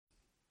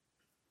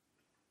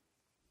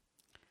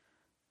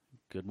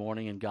Good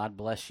morning and God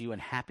bless you and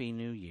Happy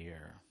New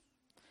Year.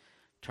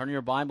 Turn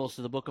your Bibles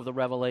to the book of the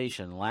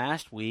Revelation.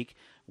 Last week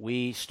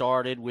we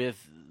started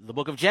with the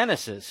book of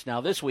Genesis.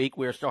 Now this week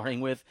we're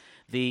starting with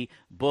the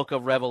book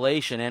of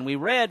Revelation. And we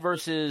read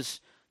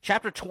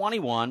chapter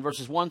 21,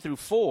 verses 1 through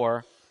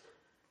 4.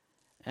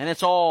 And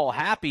it's all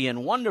happy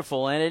and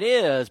wonderful, and it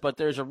is, but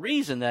there's a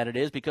reason that it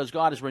is, because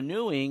God is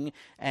renewing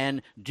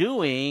and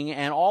doing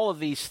and all of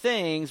these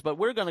things. But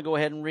we're going to go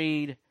ahead and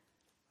read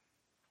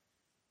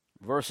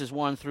verses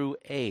 1 through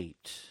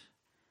 8.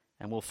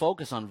 And we'll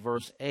focus on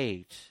verse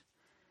 8.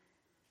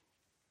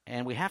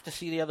 And we have to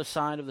see the other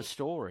side of the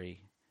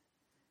story.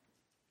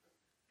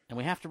 And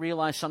we have to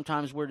realize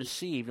sometimes we're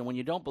deceived. And when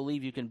you don't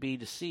believe you can be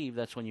deceived,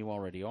 that's when you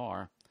already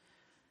are.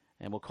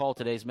 And we'll call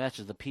today's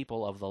message the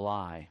people of the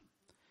lie.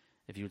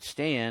 If you would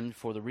stand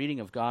for the reading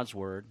of God's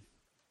Word.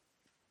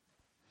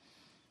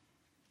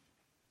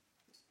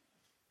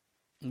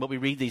 But we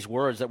read these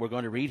words that we're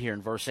going to read here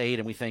in verse 8,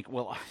 and we think,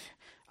 well,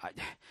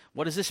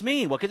 what does this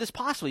mean? What could this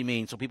possibly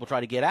mean? So people try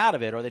to get out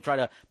of it, or they try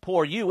to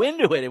pour you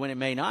into it when it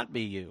may not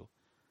be you.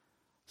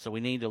 So we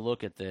need to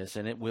look at this,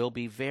 and it will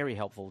be very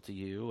helpful to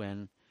you.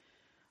 And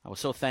I was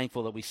so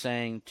thankful that we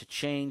sang To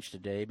Change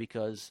today,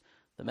 because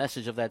the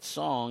message of that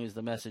song is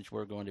the message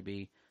we're going to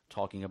be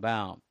talking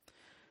about.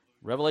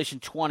 Revelation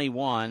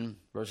 21,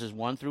 verses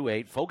 1 through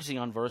 8, focusing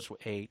on verse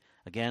 8,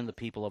 again, the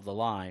people of the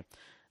lie.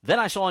 Then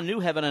I saw a new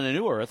heaven and a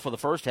new earth, for the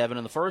first heaven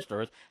and the first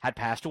earth had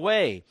passed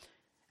away,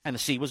 and the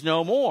sea was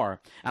no more.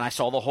 And I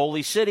saw the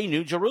holy city,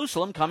 New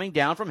Jerusalem, coming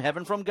down from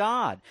heaven from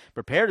God,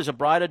 prepared as a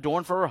bride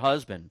adorned for her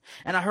husband.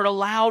 And I heard a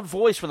loud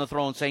voice from the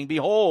throne saying,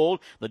 Behold,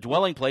 the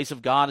dwelling place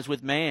of God is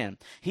with man.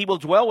 He will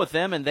dwell with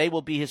them, and they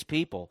will be his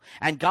people.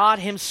 And God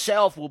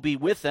himself will be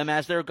with them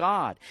as their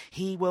God.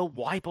 He will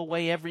wipe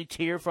away every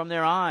tear from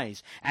their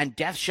eyes, and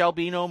death shall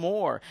be no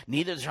more.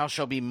 Neither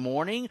shall be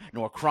mourning,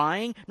 nor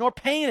crying, nor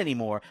pain any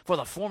more, for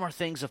the former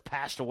things have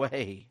passed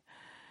away.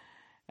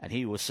 And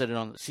he who was seated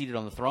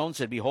on the throne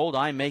said, Behold,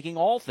 I am making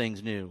all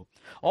things new.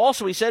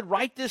 Also he said,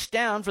 Write this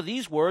down, for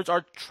these words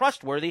are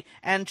trustworthy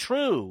and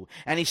true.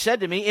 And he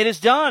said to me, It is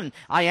done.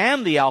 I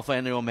am the Alpha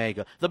and the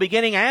Omega, the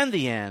beginning and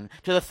the end.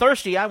 To the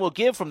thirsty I will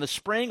give from the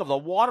spring of the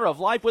water of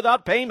life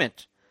without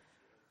payment.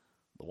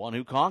 The one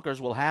who conquers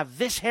will have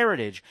this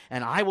heritage,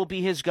 and I will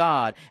be his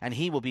God, and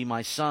he will be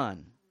my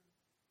son.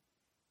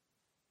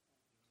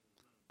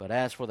 But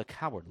as for the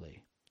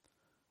cowardly,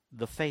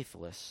 the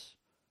faithless,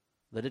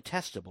 the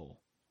detestable,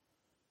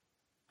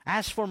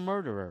 as for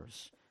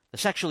murderers, the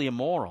sexually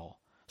immoral,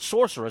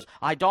 sorcerers,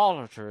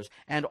 idolaters,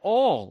 and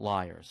all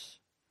liars,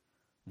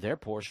 their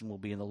portion will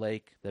be in the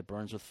lake that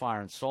burns with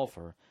fire and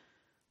sulfur,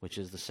 which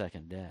is the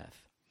second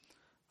death.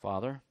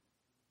 Father,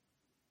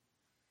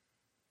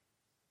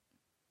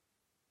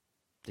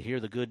 to hear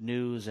the good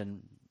news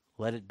and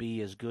let it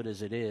be as good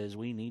as it is,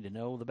 we need to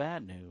know the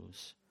bad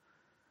news,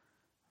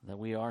 that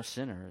we are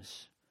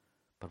sinners,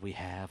 but we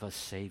have a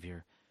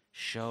Savior.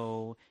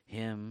 Show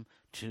him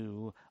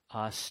to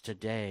us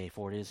today,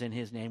 for it is in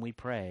his name we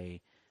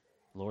pray,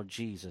 Lord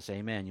Jesus.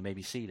 Amen. You may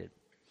be seated.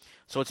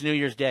 So it's New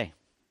Year's Day.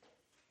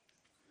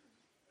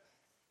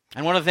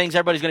 And one of the things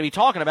everybody's going to be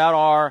talking about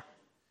are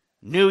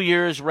New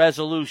Year's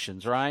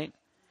resolutions, right?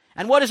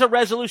 And what is a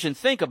resolution?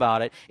 Think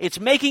about it. It's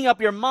making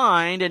up your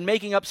mind and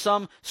making up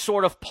some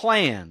sort of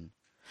plan.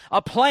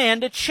 A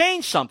plan to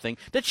change something,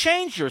 to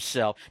change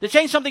yourself, to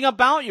change something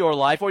about your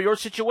life or your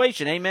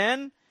situation.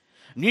 Amen?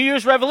 New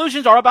Year's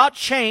resolutions are about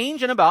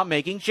change and about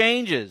making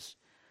changes.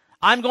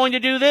 I'm going to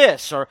do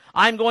this, or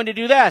I'm going to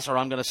do this, or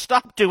I'm going to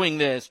stop doing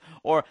this,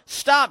 or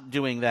stop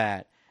doing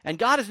that. And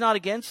God is not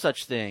against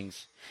such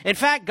things. In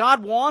fact,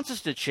 God wants us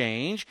to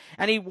change,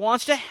 and he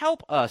wants to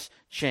help us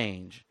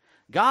change.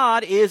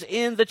 God is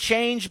in the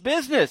change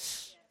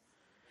business.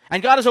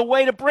 And God is a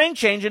way to bring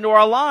change into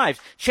our lives.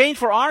 Change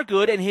for our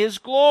good and his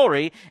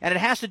glory. And it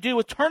has to do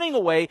with turning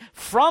away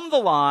from the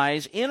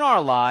lies in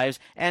our lives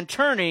and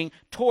turning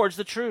towards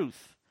the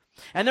truth.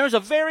 And there's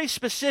a very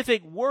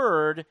specific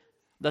word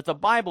that the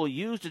Bible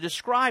used to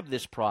describe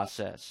this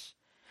process.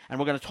 And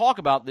we're going to talk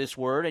about this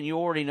word, and you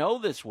already know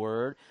this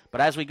word.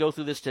 But as we go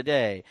through this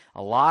today,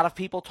 a lot of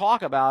people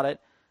talk about it,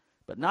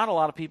 but not a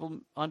lot of people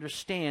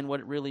understand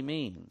what it really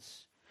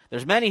means.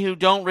 There's many who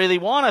don't really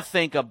want to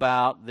think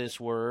about this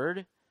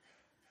word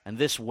and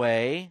this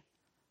way,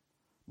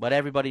 but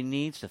everybody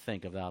needs to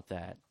think about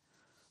that.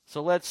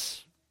 So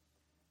let's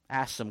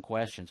ask some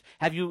questions.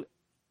 Have you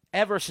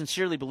ever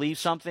sincerely believed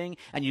something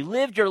and you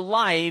lived your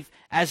life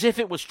as if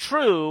it was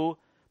true,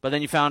 but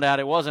then you found out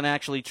it wasn't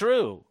actually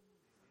true,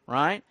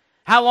 right?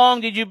 How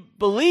long did you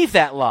believe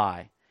that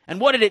lie?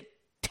 And what did it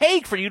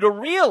take for you to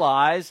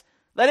realize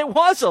that it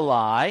was a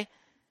lie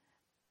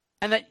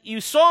and that you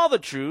saw the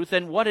truth,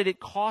 and what did it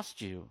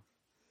cost you?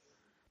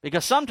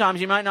 Because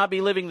sometimes you might not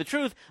be living the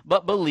truth,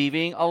 but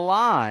believing a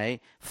lie,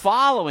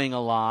 following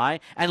a lie,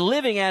 and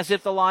living as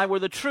if the lie were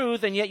the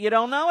truth, and yet you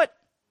don't know it.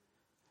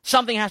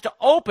 Something has to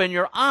open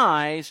your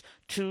eyes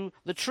to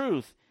the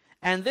truth.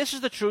 And this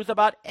is the truth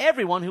about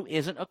everyone who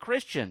isn't a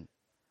Christian.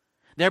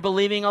 They're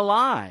believing a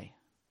lie.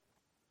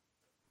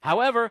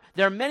 However,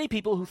 there are many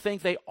people who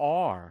think they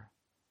are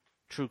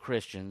true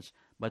Christians,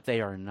 but they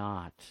are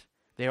not.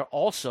 They are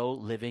also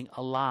living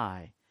a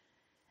lie.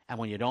 And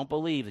when you don't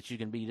believe that you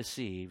can be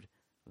deceived,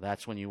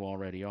 that's when you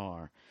already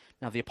are.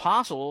 Now, the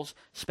apostles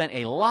spent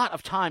a lot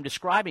of time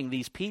describing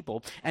these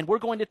people, and we're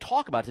going to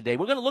talk about it today.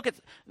 We're going to look at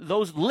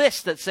those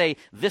lists that say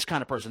this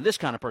kind of person, this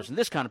kind of person,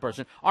 this kind of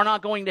person are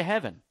not going to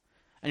heaven.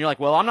 And you're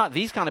like, well, I'm not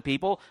these kind of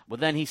people. But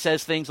then he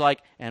says things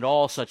like, and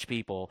all such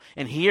people.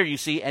 And here you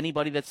see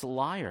anybody that's a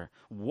liar.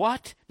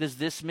 What does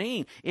this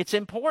mean? It's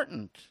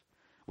important.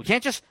 We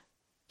can't just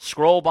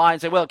scroll by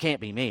and say, well, it can't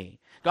be me.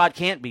 God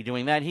can't be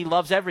doing that. He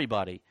loves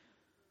everybody.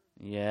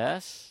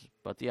 Yes,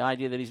 but the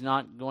idea that he's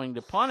not going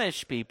to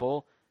punish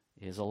people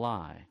is a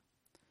lie.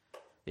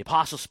 The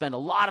apostles spend a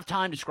lot of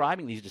time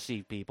describing these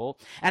deceived people,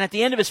 and at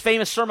the end of his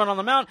famous Sermon on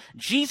the Mount,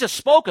 Jesus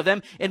spoke of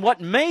them in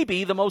what may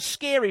be the most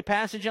scary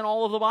passage in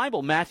all of the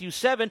Bible, Matthew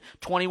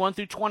 7:21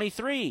 through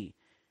 23.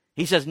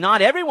 He says,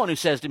 not everyone who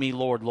says to me,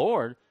 Lord,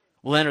 Lord,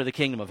 will enter the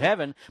kingdom of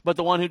heaven, but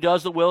the one who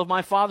does the will of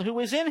my Father who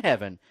is in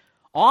heaven.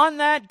 On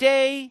that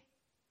day,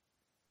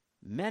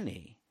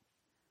 many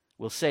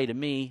will say to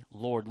me,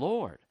 Lord,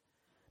 Lord,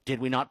 did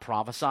we not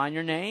prophesy in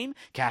your name,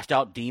 cast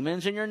out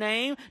demons in your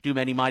name, do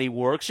many mighty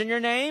works in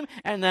your name?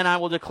 And then I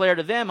will declare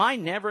to them, I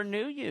never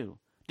knew you.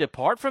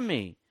 Depart from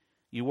me,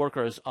 you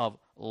workers of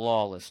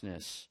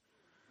lawlessness.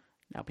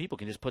 Now, people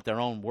can just put their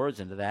own words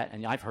into that,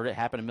 and I've heard it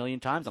happen a million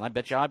times, and I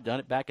bet you I've done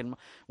it back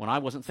when I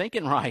wasn't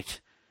thinking right.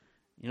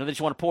 You know, they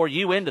just want to pour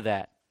you into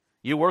that.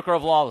 You worker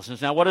of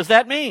lawlessness. Now, what does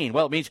that mean?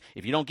 Well, it means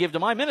if you don't give to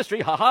my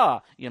ministry,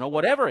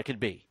 whatever it could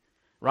be.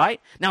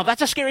 Right? Now,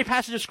 that's a scary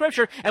passage of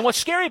Scripture, and what's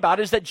scary about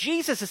it is that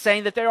Jesus is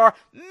saying that there are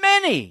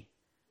many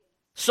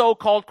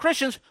so-called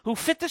Christians who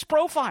fit this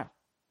profile.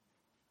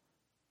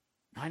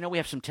 I know we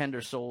have some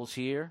tender souls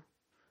here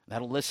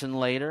that'll listen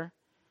later.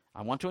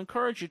 I want to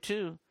encourage you,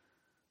 too.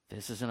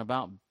 This isn't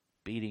about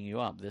beating you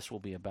up. This will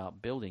be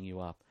about building you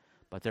up.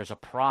 But there's a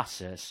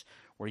process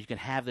where you can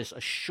have this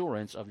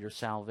assurance of your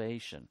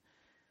salvation.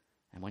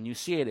 And when you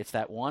see it, it's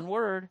that one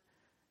word.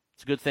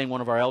 It's a good thing one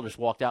of our elders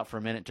walked out for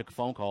a minute, took a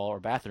phone call or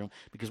a bathroom,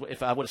 because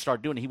if I would have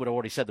started doing it, he would have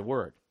already said the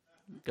word,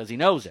 because he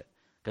knows it,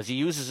 because he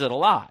uses it a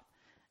lot.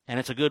 And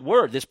it's a good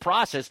word, this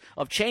process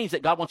of change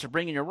that God wants to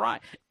bring in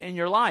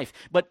your life.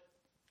 But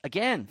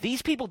again,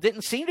 these people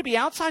didn't seem to be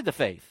outside the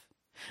faith.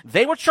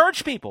 They were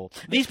church people.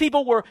 These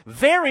people were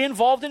very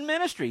involved in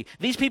ministry.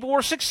 These people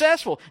were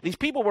successful. These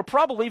people were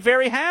probably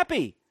very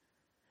happy.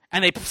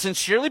 And they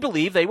sincerely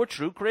believed they were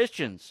true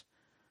Christians.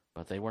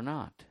 But they were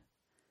not.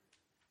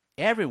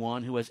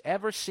 Everyone who has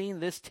ever seen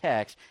this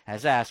text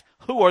has asked,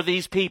 who are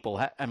these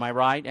people? Am I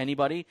right?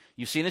 Anybody?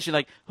 You've seen this? You're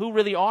like, who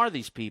really are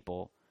these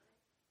people?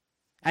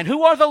 And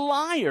who are the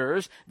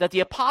liars that the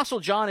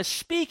Apostle John is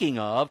speaking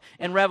of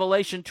in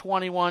Revelation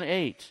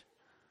 21:8?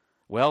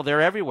 Well,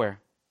 they're everywhere.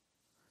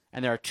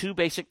 And there are two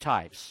basic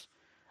types.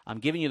 I'm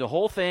giving you the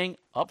whole thing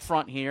up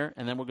front here,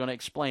 and then we're going to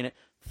explain it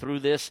through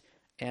this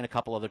and a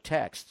couple other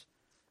texts.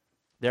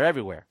 They're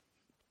everywhere.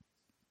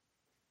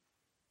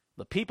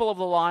 The people of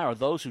the lie are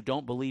those who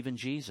don't believe in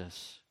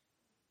Jesus.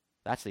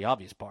 That's the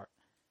obvious part.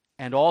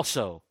 And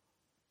also,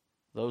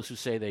 those who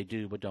say they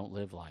do but don't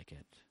live like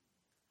it.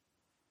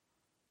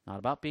 Not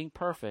about being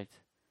perfect.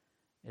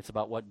 It's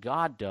about what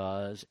God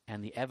does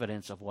and the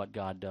evidence of what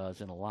God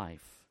does in a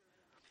life.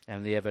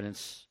 And the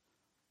evidence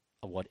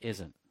of what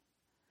isn't.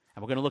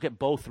 And we're going to look at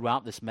both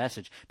throughout this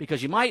message,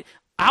 because you might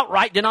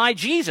outright deny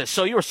Jesus,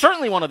 so you're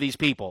certainly one of these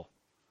people.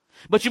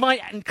 But you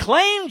might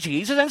claim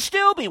Jesus and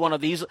still be one of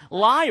these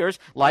liars,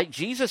 like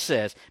Jesus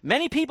says.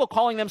 Many people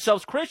calling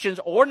themselves Christians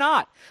or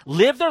not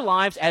live their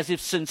lives as if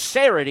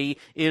sincerity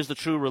is the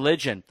true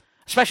religion,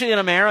 especially in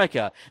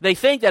America. They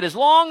think that as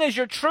long as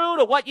you're true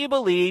to what you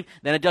believe,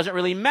 then it doesn't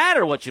really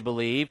matter what you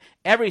believe.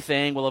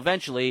 Everything will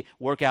eventually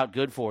work out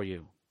good for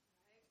you.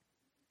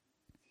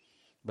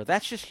 But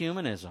that's just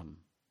humanism.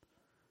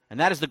 And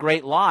that is the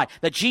great lie,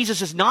 that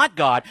Jesus is not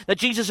God, that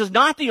Jesus is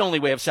not the only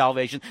way of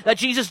salvation, that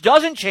Jesus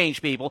doesn't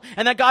change people,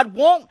 and that God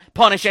won't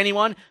punish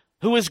anyone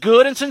who is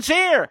good and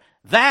sincere.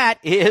 That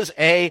is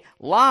a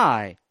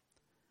lie.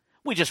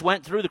 We just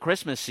went through the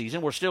Christmas season.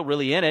 We're still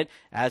really in it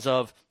as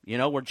of,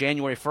 we're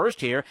January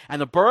 1st here.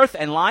 And the birth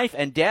and life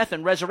and death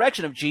and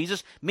resurrection of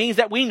Jesus means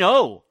that we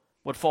know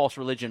what false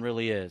religion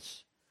really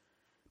is.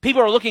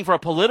 People are looking for a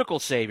political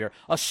savior,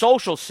 a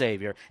social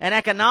savior, an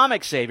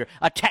economic savior,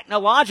 a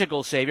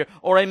technological savior,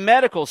 or a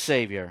medical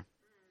savior.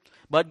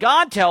 But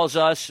God tells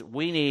us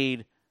we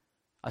need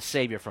a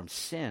savior from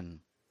sin.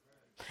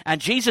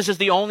 And Jesus is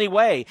the only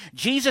way.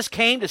 Jesus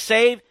came to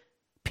save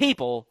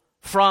people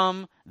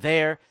from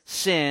their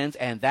sins,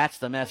 and that's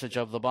the message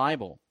of the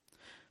Bible.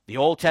 The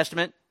Old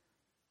Testament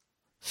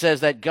says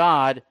that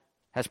God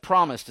has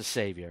promised a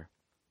savior.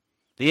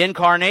 The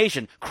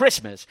incarnation,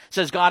 Christmas,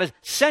 says God has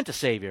sent a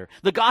Savior.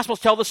 The Gospels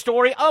tell the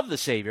story of the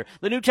Savior.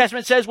 The New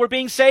Testament says we're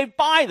being saved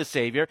by the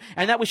Savior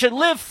and that we should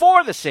live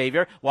for the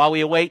Savior while we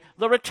await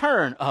the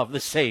return of the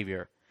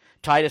Savior.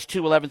 Titus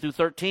 2:11 through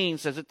 13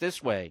 says it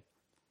this way.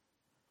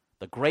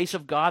 The grace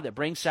of God that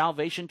brings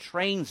salvation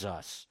trains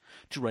us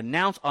to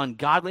renounce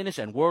ungodliness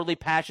and worldly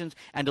passions,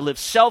 and to live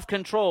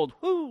self-controlled,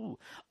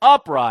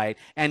 upright,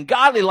 and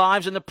godly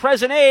lives in the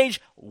present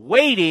age,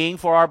 waiting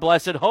for our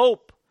blessed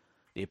hope,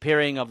 the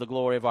appearing of the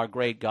glory of our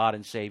great God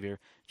and Savior,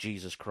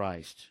 Jesus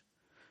Christ.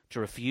 To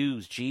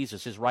refuse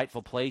Jesus, his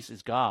rightful place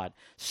as God,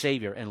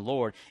 Savior, and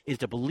Lord, is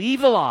to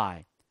believe the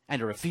lie and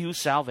to refuse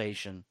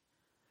salvation.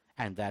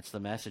 And that's the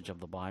message of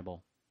the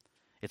Bible.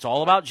 It's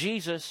all about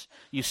Jesus.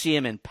 You see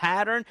him in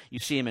pattern, you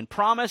see him in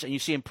promise, and you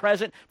see him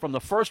present from the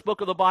first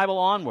book of the Bible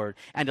onward.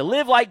 And to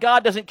live like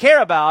God doesn't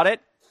care about it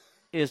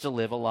is to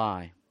live a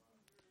lie.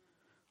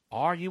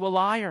 Are you a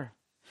liar?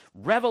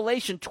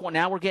 Revelation 20,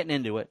 now we're getting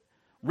into it.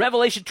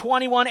 Revelation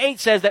 21:8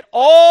 says that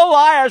all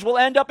liars will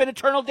end up in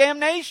eternal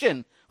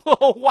damnation.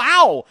 Oh,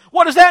 wow.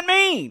 What does that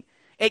mean?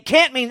 It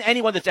can't mean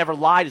anyone that's ever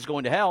lied is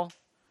going to hell.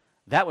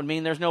 That would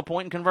mean there's no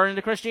point in converting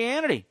to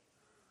Christianity.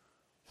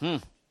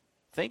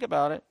 Think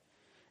about it.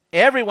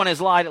 Everyone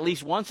has lied at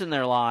least once in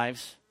their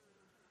lives.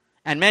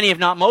 And many, if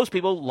not most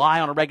people, lie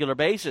on a regular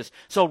basis.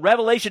 So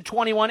Revelation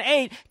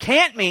 21:8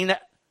 can't mean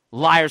that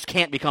liars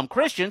can't become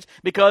Christians,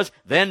 because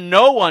then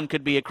no one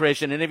could be a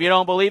Christian. And if you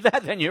don't believe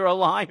that, then you're a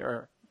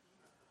liar.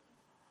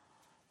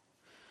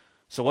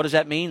 So what does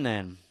that mean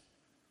then?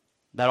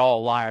 That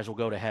all liars will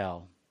go to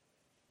hell?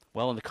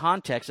 Well, in the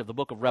context of the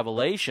book of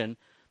Revelation,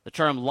 the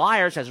term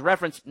liars has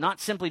reference not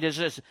simply to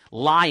just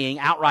lying,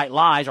 outright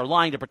lies, or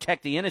lying to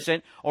protect the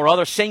innocent, or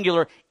other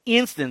singular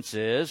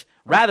instances.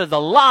 Rather, the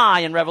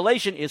lie in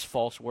Revelation is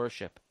false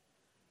worship,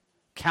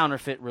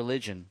 counterfeit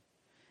religion,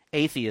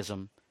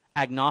 atheism,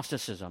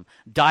 agnosticism,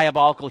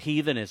 diabolical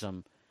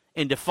heathenism,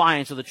 in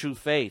defiance of the true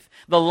faith.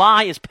 The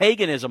lie is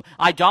paganism,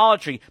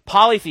 idolatry,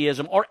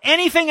 polytheism, or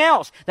anything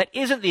else that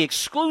isn't the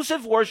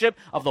exclusive worship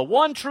of the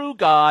one true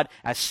God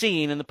as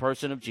seen in the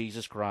person of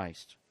Jesus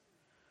Christ.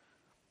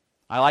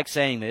 I like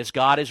saying this.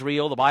 God is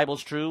real, the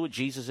Bible's true,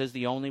 Jesus is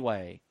the only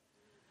way.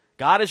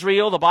 God is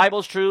real, the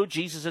Bible's true,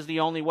 Jesus is the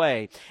only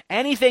way.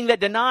 Anything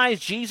that denies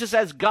Jesus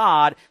as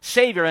God,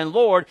 Savior, and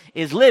Lord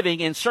is living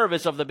in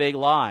service of the big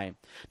lie.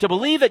 To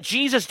believe that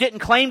Jesus didn't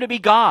claim to be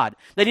God,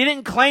 that he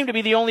didn't claim to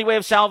be the only way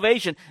of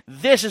salvation,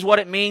 this is what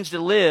it means to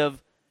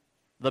live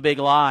the big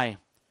lie.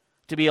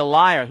 To be a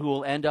liar who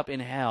will end up in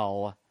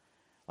hell,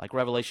 like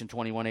Revelation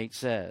 21:8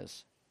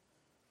 says.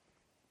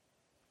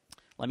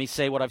 Let me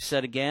say what I've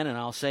said again, and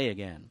I'll say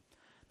again.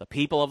 The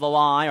people of the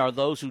lie are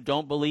those who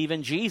don't believe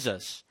in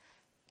Jesus,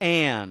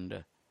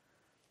 and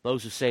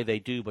those who say they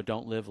do but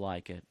don't live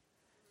like it.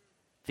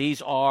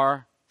 These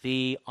are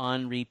the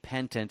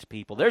unrepentant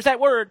people. There's that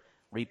word,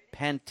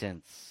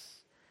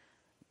 repentance.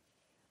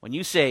 When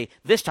you say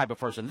this type of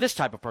person, this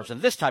type of person,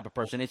 this type of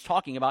person, it's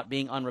talking about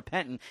being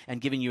unrepentant and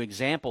giving you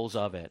examples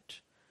of it.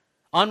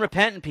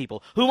 Unrepentant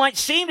people who might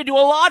seem to do a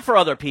lot for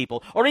other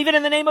people, or even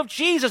in the name of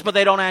Jesus, but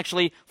they don't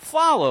actually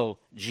follow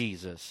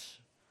Jesus.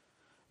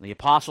 The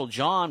Apostle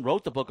John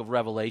wrote the book of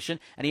Revelation,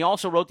 and he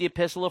also wrote the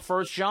epistle of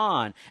 1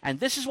 John. And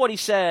this is what he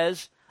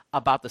says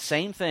about the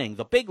same thing,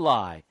 the big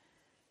lie,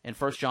 in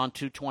 1 John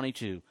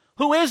 2:22.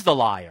 Who is the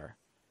liar?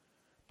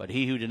 But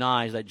he who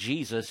denies that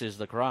Jesus is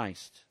the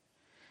Christ.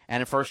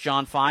 And in 1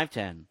 John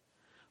 5:10,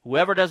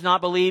 whoever does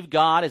not believe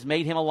God has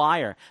made him a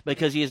liar,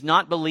 because he has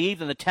not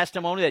believed in the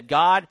testimony that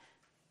God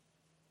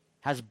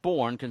has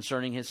borne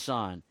concerning his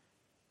Son.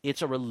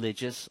 It's a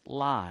religious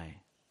lie.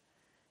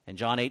 In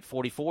John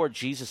 8:44,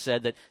 Jesus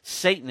said that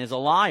Satan is a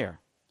liar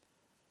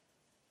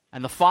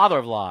and the father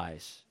of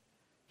lies.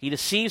 He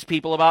deceives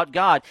people about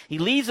God. He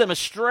leads them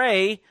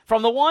astray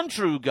from the one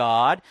true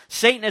God.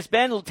 Satan has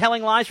been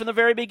telling lies from the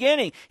very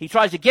beginning. He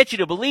tries to get you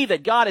to believe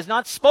that God has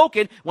not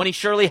spoken when he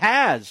surely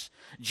has.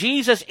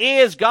 Jesus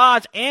is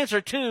God's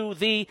answer to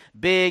the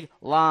big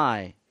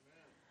lie.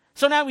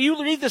 So now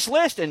you read this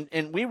list,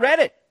 and we read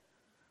it.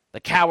 The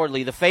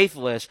cowardly, the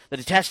faithless, the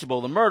detestable,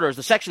 the murderers,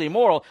 the sexually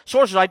immoral,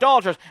 sorcerers,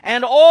 idolaters,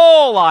 and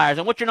all liars.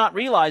 And what you're not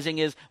realizing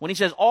is when he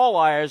says all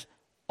liars,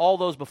 all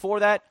those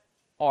before that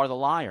are the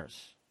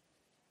liars.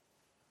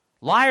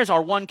 Liars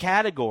are one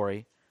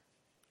category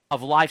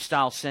of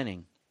lifestyle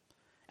sinning.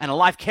 And a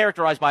life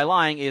characterized by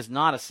lying is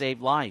not a saved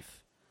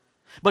life.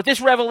 But this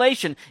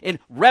revelation in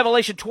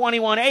Revelation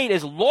 21:8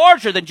 is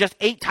larger than just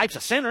 8 types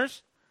of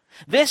sinners.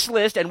 This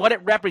list and what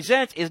it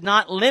represents is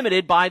not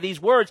limited by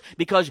these words,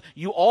 because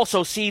you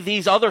also see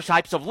these other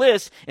types of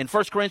lists in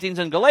 1 Corinthians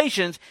and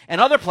Galatians and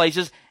other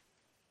places,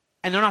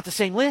 and they're not the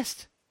same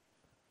list.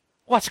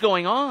 What's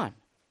going on?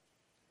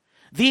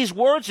 These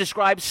words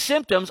describe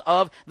symptoms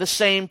of the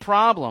same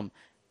problem.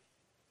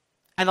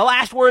 And the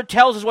last word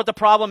tells us what the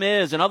problem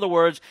is. In other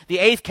words, the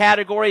 8th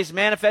category is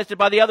manifested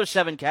by the other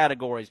 7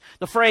 categories.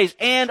 The phrase,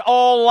 and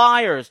all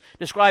liars,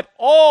 describe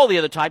all the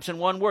other types in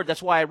one word.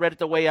 That's why I read it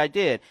the way I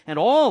did. And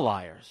all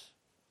liars.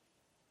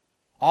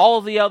 All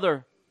of the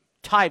other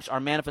types are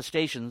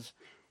manifestations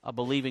of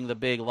believing the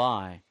big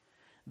lie.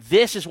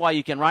 This is why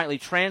you can rightly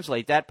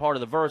translate that part of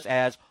the verse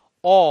as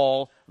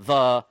all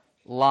the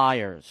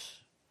liars.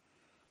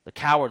 The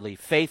cowardly,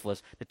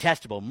 faithless,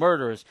 detestable,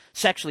 murderers,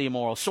 sexually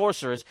immoral,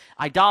 sorcerers,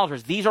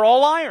 idolaters. These are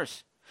all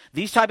liars.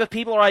 These type of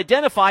people are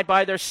identified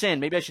by their sin.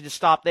 Maybe I should just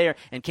stop there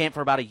and camp for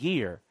about a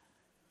year.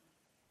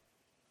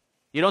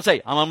 You don't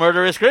say, I'm a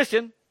murderous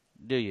Christian,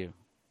 do you?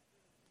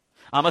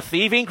 I'm a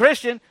thieving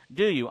Christian,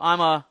 do you?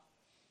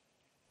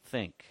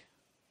 Think.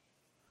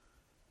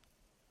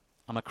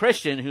 I'm a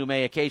Christian who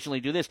may occasionally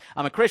do this.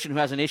 I'm a Christian who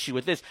has an issue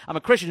with this. I'm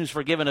a Christian who's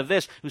forgiven of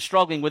this, who's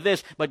struggling with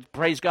this, but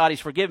praise God, he's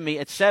forgiven me,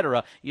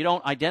 etc. You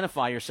don't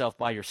identify yourself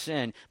by your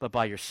sin, but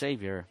by your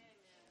Savior.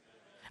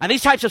 And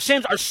these types of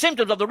sins are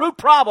symptoms of the root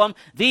problem.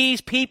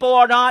 These people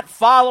are not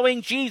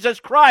following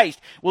Jesus Christ.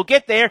 We'll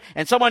get there,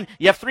 and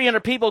you have 300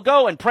 people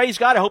go, and praise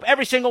God, I hope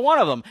every single one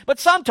of them. But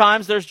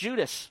sometimes there's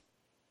Judas.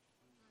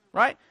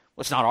 Right?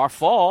 Well, it's not our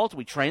fault.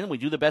 We train them, we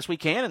do the best we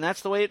can, and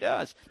that's the way it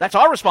does. That's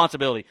our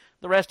responsibility.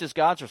 The rest is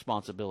God's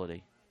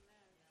responsibility.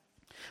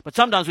 But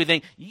sometimes we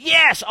think,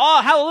 yes,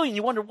 oh, hallelujah, and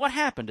you wonder what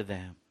happened to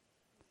them.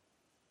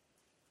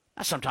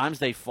 Now, sometimes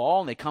they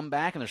fall and they come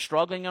back and they're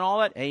struggling and all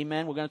that.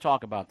 Amen, we're going to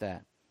talk about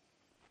that.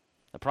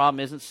 The problem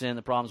isn't sin.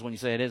 The problem is when you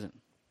say it isn't.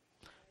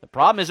 The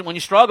problem isn't when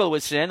you struggle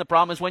with sin. The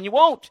problem is when you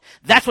won't.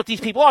 That's what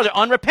these people are. They're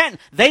unrepentant.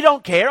 They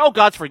don't care. Oh,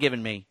 God's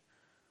forgiven me.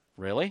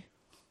 Really?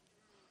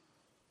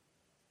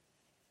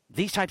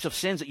 These types of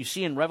sins that you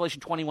see in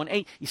Revelation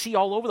 21:8, you see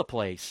all over the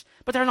place.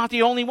 But they're not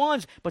the only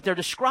ones. But they're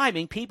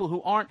describing people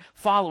who aren't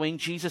following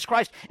Jesus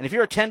Christ. And if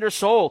you're a tender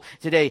soul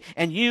today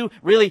and you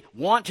really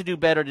want to do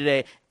better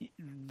today,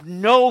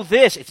 know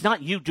this. It's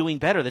not you doing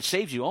better that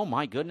saves you. Oh,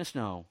 my goodness,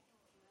 no.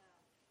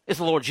 It's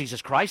the Lord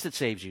Jesus Christ that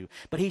saves you.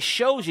 But he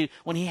shows you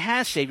when he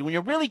has saved you, when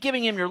you're really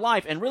giving him your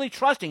life and really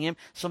trusting him,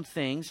 some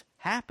things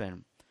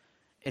happen.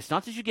 It's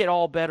not that you get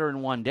all better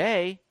in one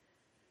day.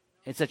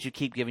 It's that you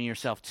keep giving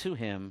yourself to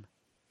him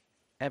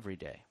every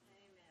day.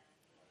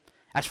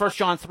 As 1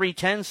 John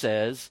 3:10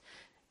 says,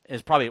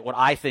 is probably what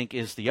I think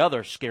is the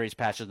other scariest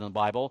passage in the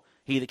Bible.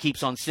 He that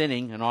keeps on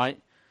sinning, and right?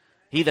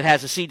 He that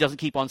has a seed doesn't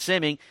keep on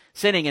sinning,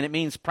 and it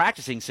means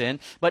practicing sin,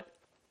 but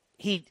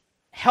he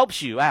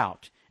helps you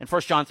out. In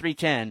 1 John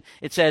 3:10,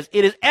 it says,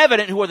 it is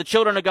evident who are the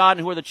children of God and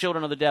who are the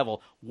children of the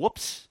devil.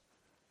 Whoops.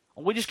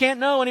 We just can't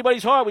know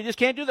anybody's heart. We just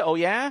can't do that. Oh,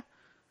 yeah?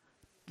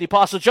 The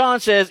Apostle John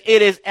says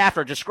it is,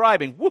 after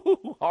describing,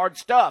 hard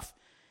stuff.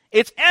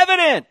 It's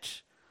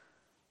evident.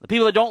 The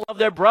people that don't love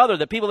their brother,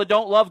 the people that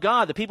don't love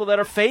God, the people that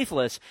are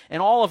faithless,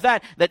 and all of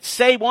that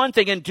say one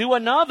thing and do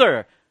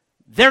another.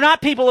 They're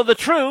not people of the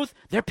truth.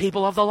 They're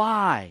people of the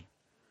lie.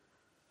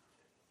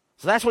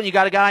 So that's when you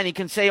got a guy and he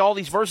can say all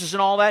these verses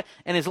and all that,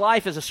 and his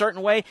life is a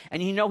certain way,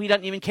 and you know he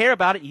doesn't even care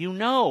about it. You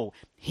know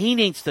he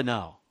needs to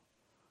know.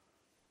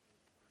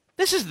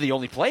 This isn't the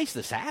only place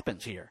this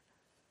happens here.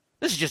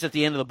 This is just at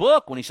the end of the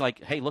book when he's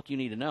like, hey, look, you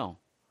need to know.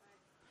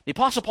 The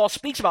Apostle Paul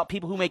speaks about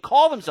people who may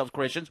call themselves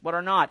Christians but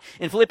are not.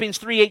 In Philippians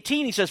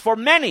 3:18, he says, for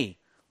many,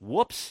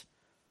 whoops.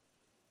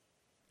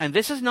 And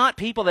this is not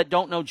people that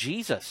don't know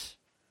Jesus.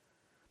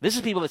 This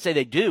is people that say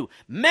they do.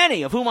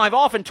 Many of whom I've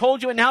often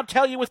told you and now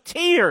tell you with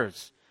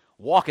tears,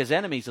 walk as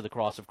enemies of the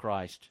cross of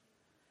Christ.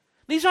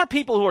 These aren't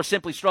people who are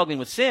simply struggling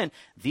with sin.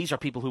 These are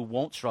people who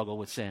won't struggle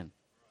with sin.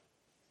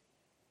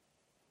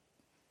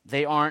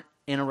 They aren't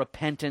in a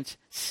repentant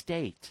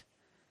state.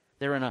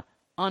 They're in an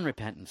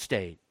unrepentant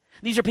state.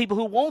 These are people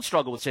who won't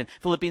struggle with sin.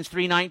 Philippians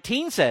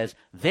 3:19 says,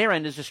 their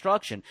end is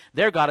destruction.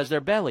 Their God is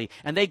their belly.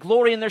 And they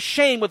glory in their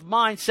shame with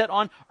minds set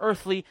on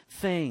earthly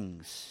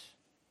things.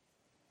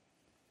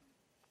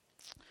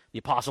 The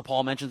Apostle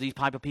Paul mentions these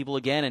type of people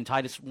again in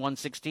Titus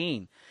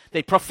 1:16.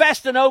 They profess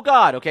to know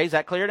God. Okay, is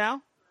that clear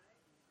now?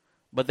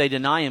 But they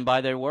deny him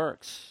by their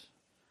works.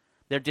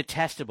 They're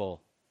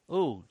detestable.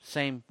 Ooh,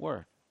 same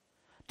word.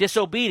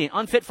 Disobedient,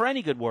 unfit for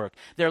any good work.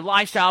 Their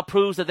lifestyle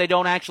proves that they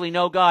don't actually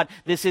know God.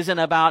 This isn't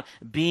about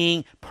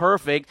being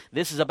perfect.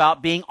 This is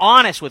about being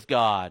honest with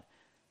God.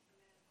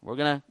 We're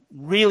going to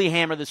really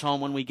hammer this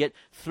home when we get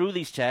through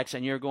these texts,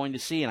 and you're going to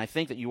see, and I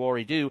think that you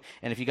already do,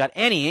 and if you got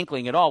any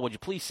inkling at all, would you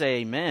please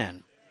say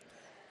amen?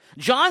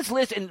 John's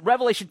list in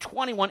Revelation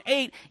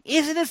 21:8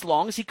 isn't as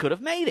long as he could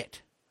have made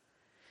it.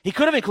 He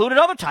could have included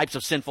other types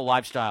of sinful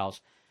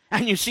lifestyles.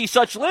 And you see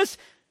such lists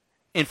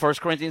in 1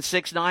 Corinthians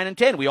 6, 9, and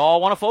 10. We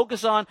all want to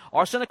focus on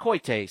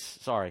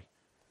arsenokoites.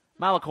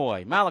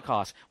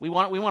 Malakos. We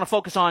want to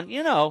focus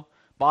on,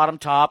 bottom,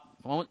 top.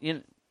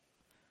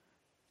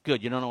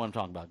 Good, you don't know what I'm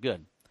talking about.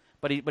 Good.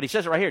 But he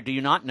says it right here. Do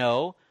you not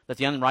know that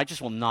the unrighteous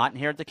will not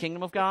inherit the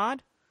kingdom of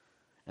God?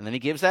 And then he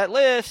gives that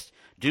list.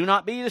 Do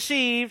not be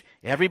deceived.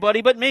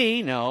 Everybody but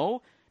me.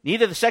 No.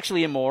 Neither the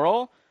sexually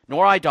immoral,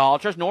 nor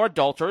idolaters, nor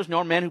adulterers,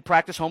 nor men who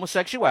practice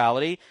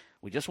homosexuality.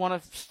 We just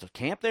want to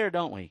camp there,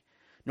 don't we?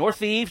 Nor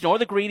thieves, nor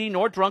the greedy,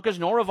 nor drunkards,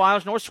 nor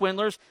revilers, nor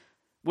swindlers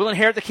will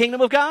inherit the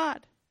kingdom of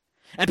God.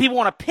 And people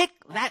want to pick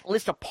that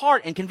list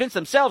apart and convince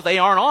themselves they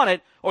aren't on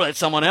it or that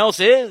someone else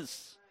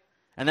is.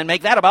 And then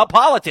make that about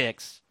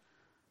politics.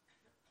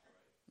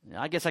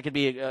 I guess I could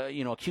be,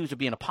 accused of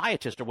being a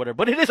pietist or whatever,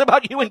 but it is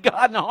about you and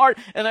God and the heart,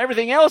 and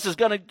everything else is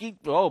going to keep,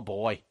 oh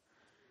boy.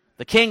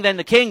 The king, then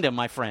the kingdom,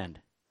 my friend.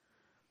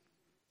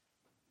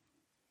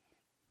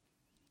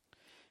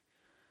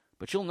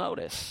 But you'll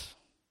notice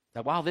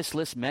that while this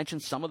list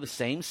mentions some of the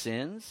same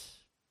sins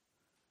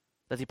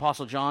that the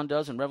Apostle John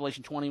does in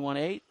Revelation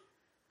 21:8,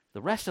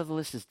 the rest of the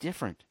list is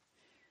different.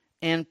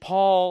 And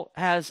Paul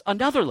has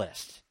another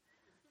list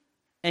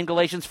in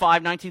Galatians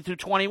 5:19 through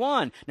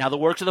 21. Now the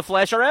works of the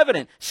flesh are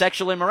evident.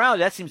 Sexual immorality,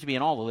 that seems to be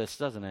in all the lists,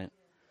 doesn't it?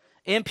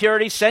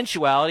 Impurity,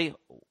 sensuality,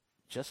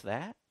 just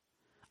that.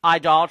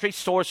 Idolatry,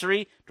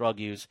 sorcery, drug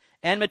use.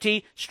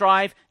 Enmity,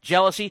 strife,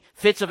 jealousy,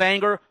 fits of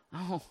anger,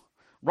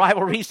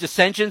 rivalries,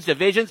 dissensions,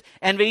 divisions,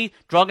 envy,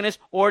 drunkenness,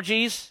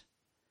 orgies.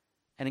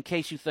 And in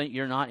case you think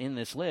you're not in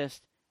this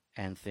list,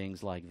 and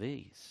things like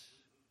these.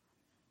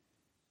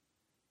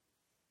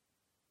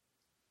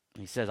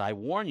 He says, I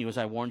warn you, as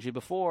I warned you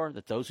before,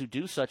 that those who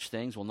do such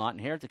things will not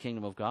inherit the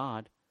kingdom of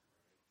God.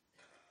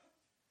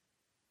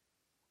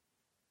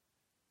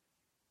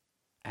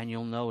 And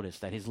you'll notice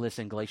that his list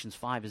in Galatians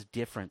 5 is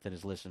different than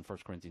his list in 1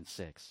 Corinthians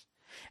 6.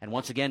 And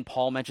once again,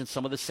 Paul mentions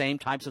some of the same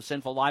types of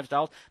sinful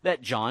lifestyles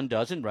that John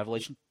does in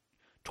Revelation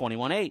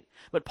 21:8.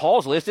 But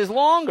Paul's list is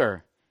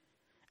longer.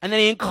 And then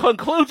he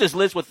concludes his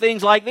list with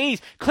things like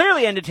these,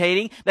 clearly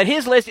indicating that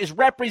his list is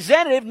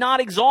representative, not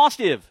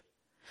exhaustive.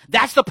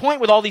 That's the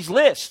point with all these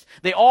lists.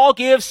 They all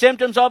give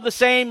symptoms of the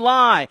same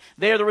lie.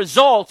 They are the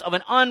result of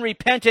an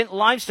unrepentant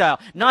lifestyle.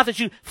 Not that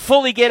you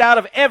fully get out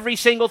of every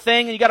single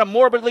thing and you got to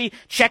morbidly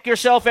check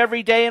yourself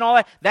every day and all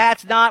that.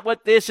 That's not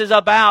what this is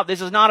about. This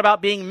is not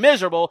about being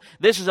miserable.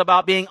 This is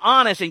about being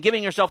honest and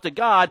giving yourself to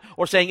God,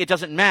 or saying it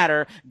doesn't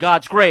matter.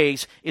 God's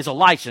grace is a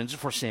license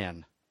for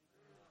sin.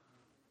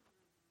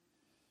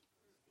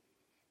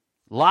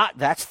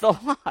 That's the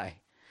lie.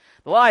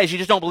 The lie is you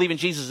just don't believe in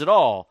Jesus at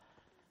all.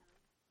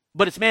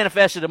 But it's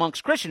manifested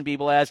amongst Christian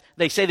people as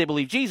they say they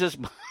believe Jesus,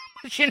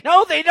 but you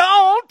know they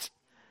don't.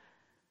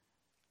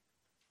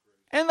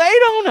 And they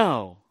don't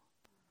know.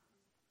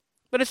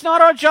 But it's not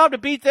our job to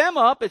beat them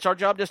up. It's our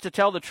job just to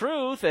tell the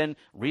truth and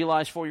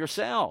realize for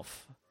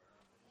yourself.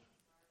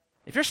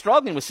 If you're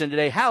struggling with sin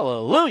today,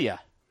 hallelujah.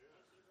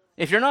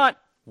 If you're not,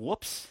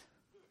 whoops.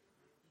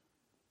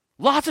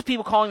 Lots of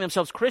people calling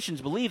themselves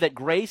Christians believe that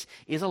grace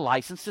is a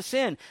license to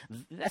sin.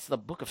 That's the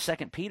book of 2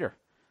 Peter.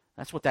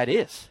 That's what that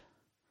is.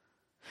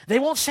 They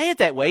won't say it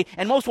that way,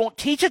 and most won't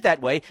teach it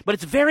that way, but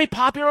it's a very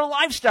popular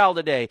lifestyle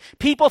today.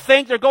 People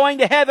think they're going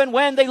to heaven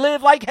when they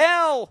live like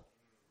hell.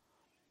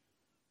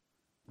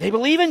 They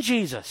believe in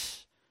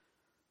Jesus,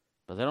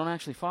 but they don't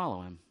actually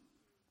follow him.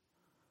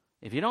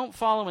 If you don't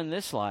follow him in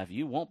this life,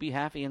 you won't be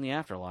happy in the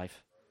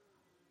afterlife.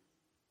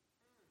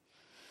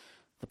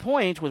 The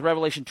point with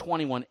Revelation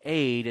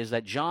 21:8 is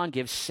that John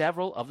gives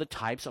several of the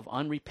types of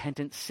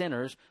unrepentant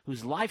sinners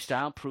whose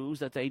lifestyle proves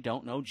that they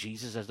don't know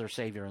Jesus as their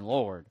Savior and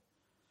Lord.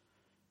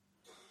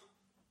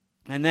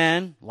 And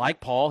then, like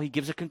Paul, he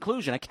gives a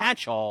conclusion, a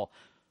catch-all,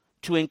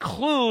 to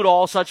include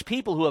all such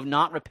people who have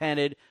not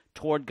repented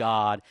toward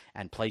God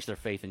and placed their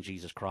faith in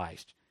Jesus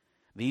Christ.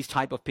 These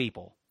type of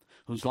people,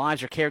 whose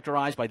lives are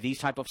characterized by these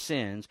type of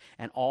sins,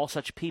 and all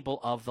such people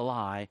of the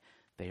lie,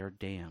 they are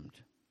damned.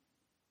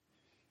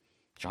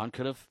 John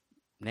could have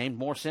named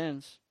more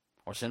sins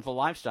or sinful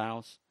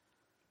lifestyles,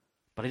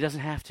 but he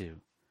doesn't have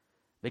to,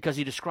 because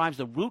he describes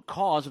the root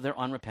cause of their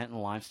unrepentant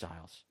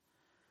lifestyles.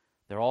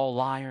 They're all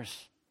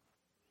liars.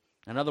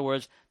 In other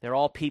words, they're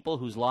all people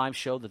whose lives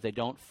show that they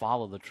don't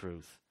follow the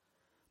truth,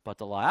 but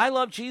the lie. I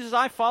love Jesus.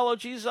 I follow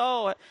Jesus.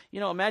 Oh,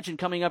 imagine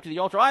coming up to the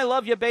altar. I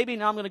love you, baby.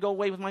 Now I'm going to go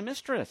away with my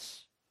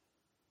mistress.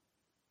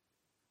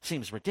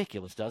 Seems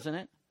ridiculous, doesn't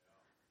it?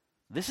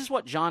 This is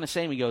what John is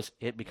saying. He goes,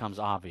 it becomes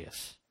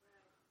obvious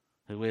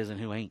who is and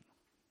who ain't.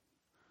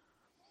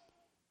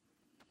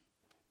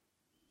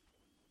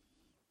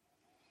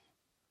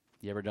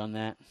 You ever done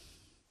that?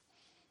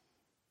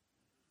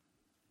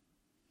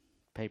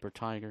 Paper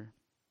tiger.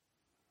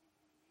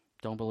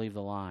 Don't believe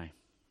the lie.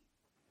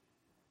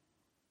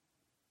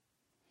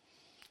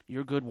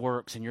 Your good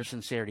works and your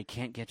sincerity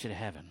can't get you to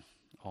heaven.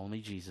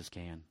 Only Jesus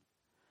can.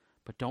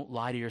 But don't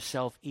lie to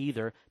yourself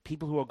either.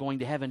 People who are going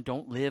to heaven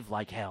don't live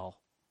like hell.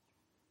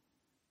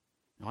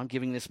 Now, I'm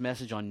giving this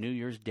message on New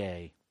Year's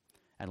Day,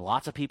 and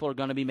lots of people are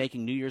going to be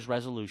making New Year's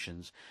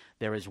resolutions.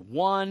 There is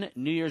one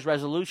New Year's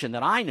resolution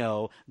that I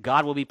know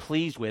God will be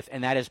pleased with,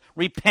 and that is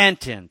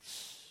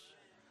repentance.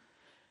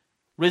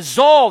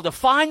 Resolve to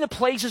find the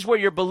places where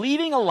you're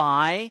believing a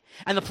lie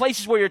and the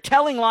places where you're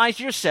telling lies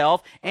to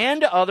yourself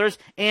and to others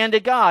and to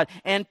God,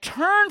 and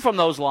turn from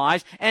those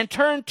lies and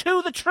turn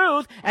to the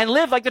truth and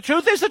live like the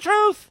truth is the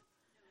truth.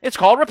 It's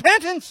called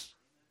repentance.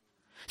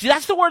 See,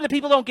 that's the word that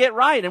people don't get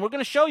right, and we're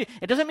going to show you.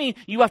 It doesn't mean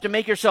you have to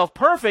make yourself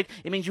perfect.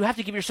 It means you have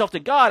to give yourself to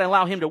God and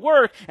allow him to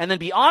work, and then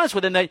be honest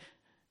with him that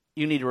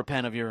you need to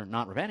repent of your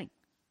not repenting.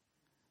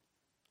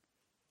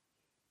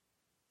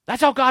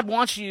 That's how God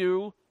wants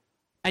you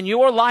and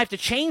your life to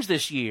change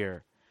this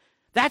year.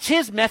 That's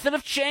his method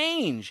of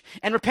change.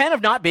 And repent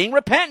of not being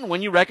repentant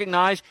when you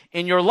recognize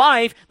in your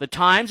life the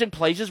times and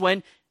places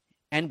when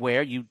and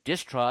where you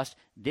distrust,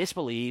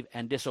 disbelieve,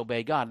 and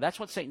disobey God. That's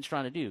what Satan's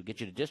trying to do, get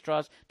you to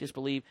distrust,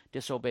 disbelieve,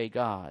 disobey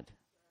God.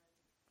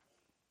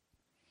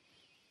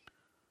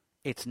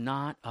 It's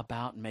not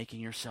about making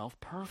yourself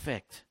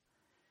perfect.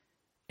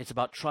 It's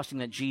about trusting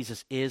that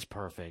Jesus is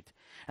perfect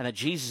and that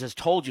Jesus has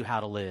told you how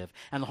to live,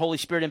 and the Holy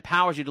Spirit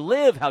empowers you to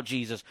live how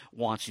Jesus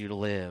wants you to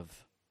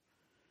live.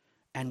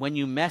 And when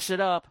you mess it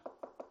up,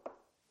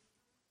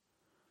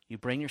 You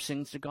bring your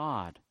sins to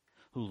God,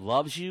 who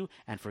loves you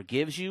and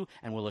forgives you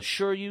and will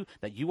assure you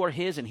that you are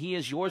his and he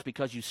is yours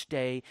because you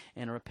stay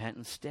in a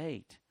repentant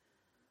state.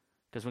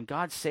 Because when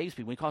God saves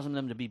people, he calls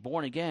them to be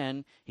born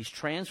again, he's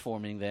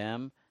transforming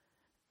them,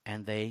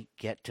 and they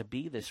get to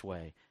be this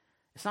way.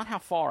 It's not how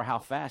far or how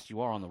fast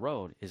you are on the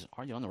road.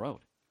 Are you on the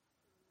road?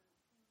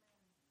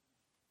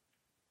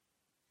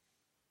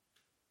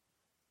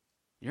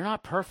 You're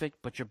not perfect,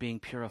 but you're being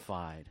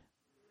purified.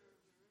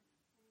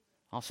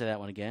 I'll say that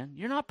one again.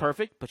 You're not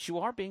perfect, but you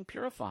are being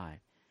purified.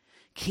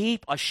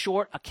 Keep a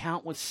short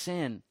account with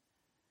sin.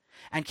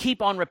 And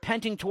keep on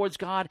repenting towards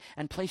God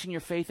and placing your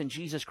faith in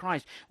Jesus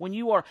Christ. When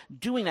you are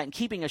doing that and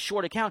keeping a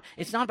short account,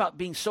 it's not about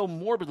being so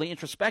morbidly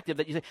introspective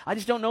that you say, I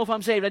just don't know if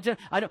I'm saved.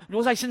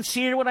 Was I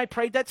sincere when I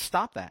prayed that?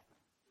 Stop that.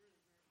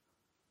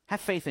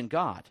 Have faith in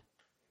God.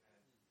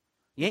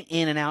 You ain't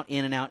in and out,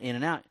 in and out, in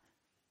and out.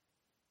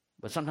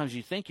 But sometimes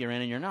you think you're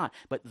in and you're not.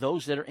 But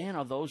those that are in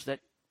are those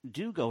that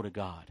do go to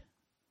God.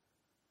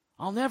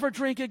 I'll never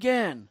drink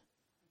again.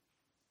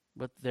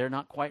 But they're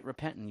not quite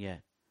repentant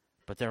yet.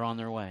 But they're on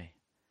their way.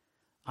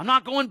 I'm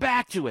not going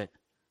back to it.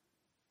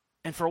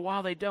 And for a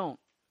while they don't.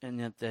 And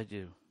yet they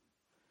do.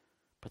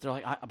 But they're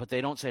like, but they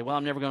don't say, well,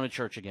 I'm never going to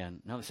church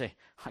again. No, they say,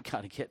 I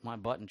got to get my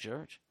butt in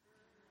church.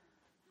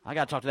 I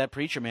got to talk to that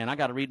preacher, man. I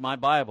got to read my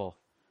Bible.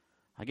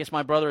 I guess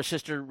my brother or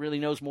sister really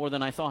knows more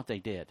than I thought they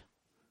did.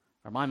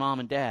 Or my mom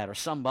and dad or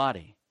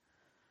somebody.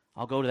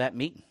 I'll go to that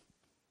meeting.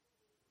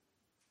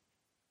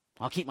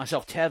 I'll keep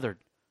myself tethered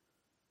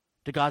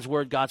to God's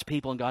word, God's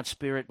people, and God's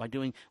spirit by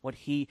doing what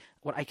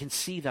I can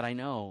see that I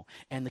know.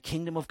 And the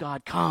kingdom of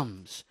God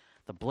comes.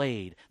 The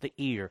blade, the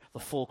ear, the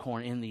full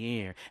corn in the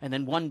ear. And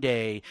then one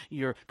day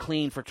you're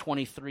clean for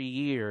 23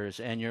 years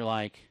and you're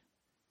like,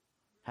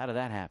 how did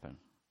that happen?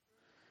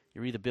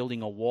 You're either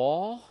building a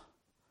wall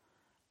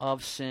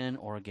of sin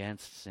or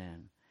against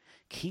sin.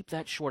 Keep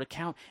that short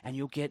account and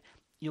you'll get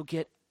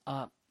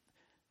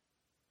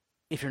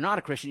if you're not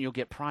a Christian, you'll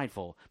get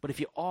prideful. But if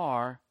you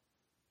are,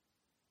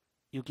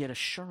 you'll get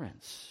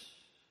assurance.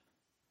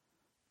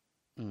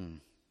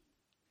 When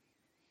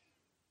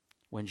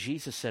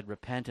Jesus said,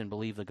 repent and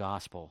believe the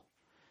gospel,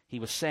 he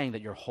was saying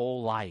that your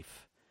whole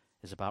life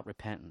is about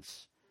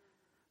repentance.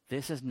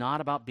 This is not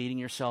about beating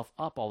yourself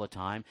up all the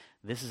time.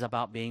 This is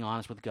about being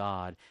honest with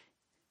God.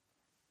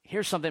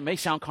 Here's something that may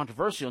sound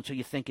controversial until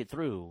you think it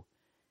through.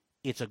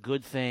 It's a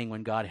good thing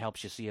when God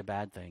helps you see a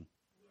bad thing.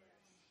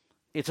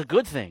 It's a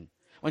good thing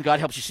when God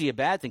helps you see a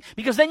bad thing.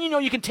 Because then you know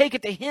you can take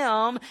it to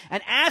him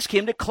and ask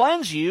him to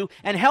cleanse you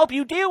and help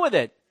you deal with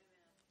it.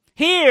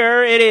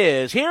 Here it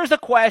is. Here's the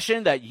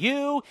question that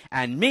you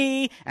and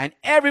me and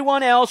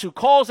everyone else who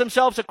calls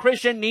themselves a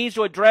Christian needs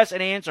to address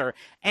and answer.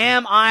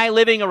 Am I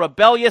living a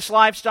rebellious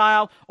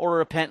lifestyle or a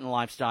repentant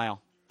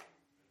lifestyle?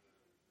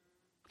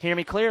 Hear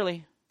me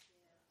clearly.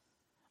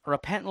 A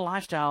repentant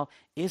lifestyle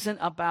isn't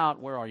about,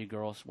 where are you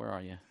girls? Where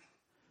are you?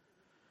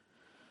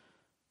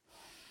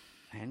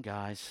 And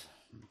guys,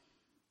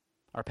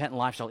 a repentant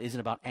lifestyle isn't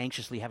about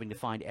anxiously having to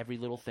find every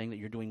little thing that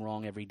you're doing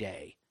wrong every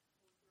day.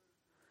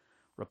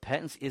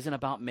 Repentance isn't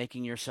about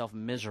making yourself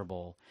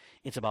miserable.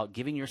 It's about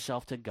giving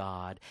yourself to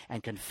God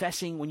and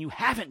confessing when you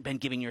haven't been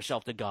giving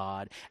yourself to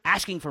God,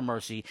 asking for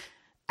mercy,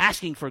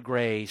 asking for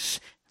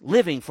grace,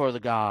 living for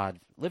God,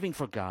 living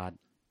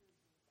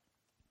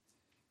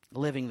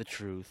the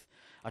truth.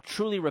 A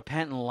truly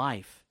repentant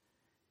life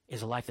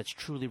is a life that's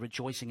truly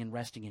rejoicing and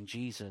resting in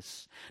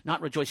Jesus. Not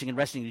rejoicing and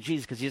resting in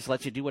Jesus because he just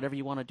lets you do whatever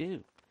you want to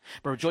do,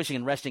 but rejoicing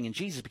and resting in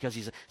Jesus because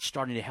he's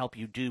starting to help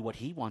you do what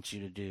he wants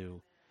you to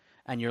do.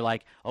 And you're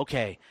like,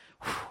 okay,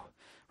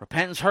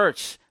 repentance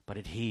hurts, but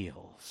it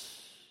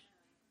heals.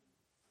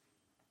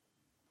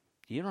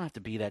 You don't have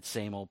to be that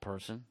same old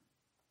person.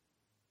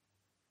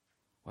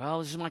 Well,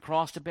 this is my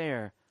cross to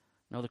bear.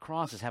 No, the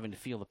cross is having to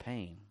feel the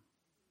pain.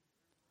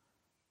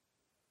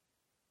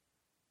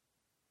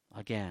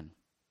 Again,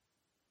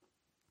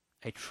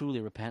 a truly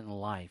repentant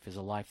life is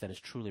a life that is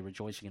truly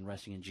rejoicing and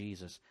resting in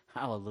Jesus.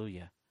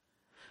 Hallelujah.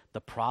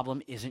 The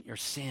problem isn't your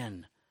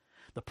sin.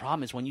 The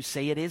problem is when you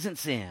say it isn't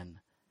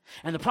sin.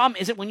 And the problem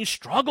isn't when you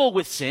struggle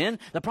with sin.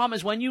 The problem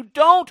is when you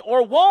don't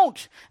or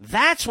won't.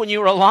 That's when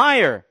you're a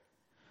liar.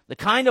 The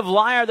kind of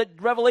liar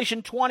that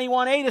Revelation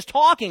 21:8 is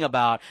talking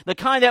about. The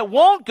kind that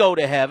won't go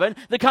to heaven.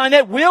 The kind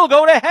that will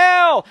go to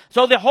hell.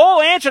 So the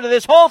whole answer to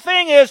this whole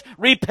thing is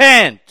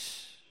repent.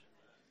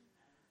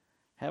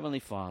 Heavenly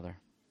Father,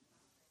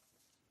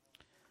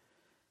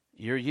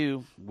 you're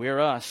you,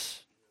 we're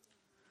us.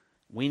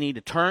 We need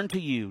to turn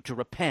to you to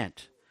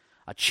repent.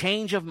 A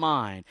change of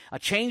mind, a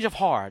change of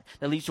heart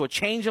that leads to a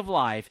change of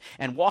life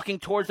and walking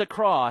towards the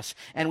cross.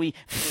 And we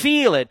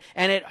feel it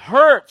and it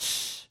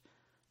hurts,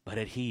 but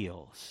it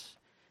heals.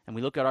 And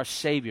we look at our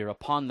Savior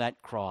upon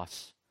that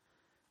cross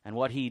and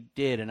what he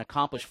did and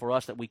accomplished for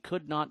us that we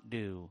could not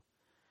do.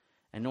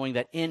 And knowing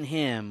that in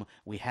him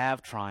we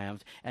have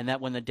triumphed, and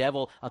that when the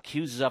devil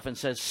accuses us and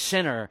says,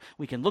 sinner,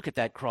 we can look at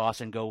that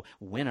cross and go,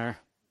 winner.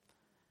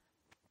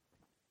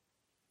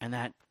 And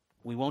that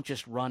we won't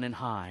just run and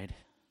hide,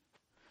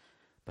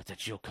 but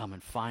that you'll come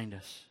and find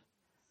us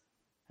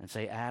and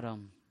say,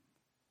 Adam,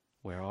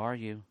 Where are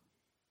you?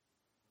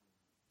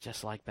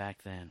 Just like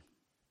back then.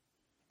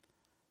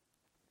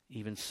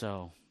 Even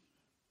so,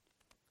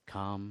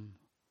 come,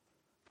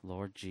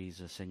 Lord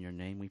Jesus, in your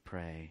name we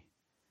pray.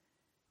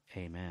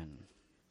 Amen.